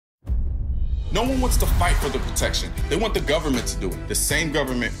No one wants to fight for the protection. They want the government to do it. The same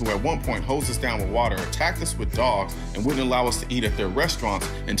government who at one point hosed us down with water, attacked us with dogs, and wouldn't allow us to eat at their restaurants,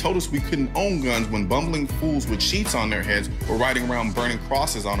 and told us we couldn't own guns when bumbling fools with sheets on their heads were riding around burning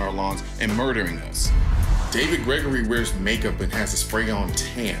crosses on our lawns and murdering us. David Gregory wears makeup and has a spray-on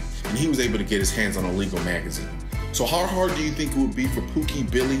tan, and he was able to get his hands on a legal magazine. So how hard do you think it would be for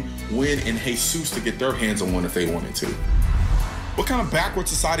Pookie, Billy, Win, and Jesus to get their hands on one if they wanted to? What kind of backward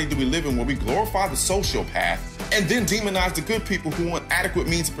society do we live in where we glorify the sociopath and then demonize the good people who want adequate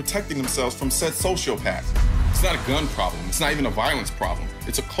means of protecting themselves from said sociopath? It's not a gun problem. It's not even a violence problem.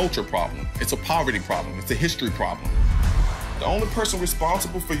 It's a culture problem. It's a poverty problem. It's a history problem. The only person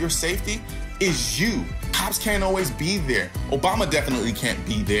responsible for your safety is you. Cops can't always be there. Obama definitely can't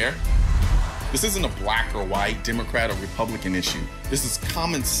be there. This isn't a black or white, Democrat or Republican issue. This is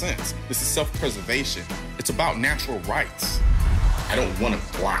common sense. This is self-preservation. It's about natural rights. I don't want a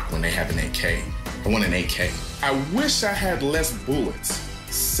Glock when they have an AK. I want an AK. I wish I had less bullets,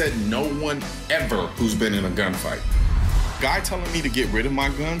 said no one ever who's been in a gunfight. Guy telling me to get rid of my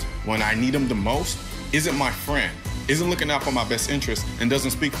guns when I need them the most isn't my friend, isn't looking out for my best interest, and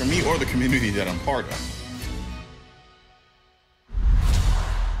doesn't speak for me or the community that I'm part of.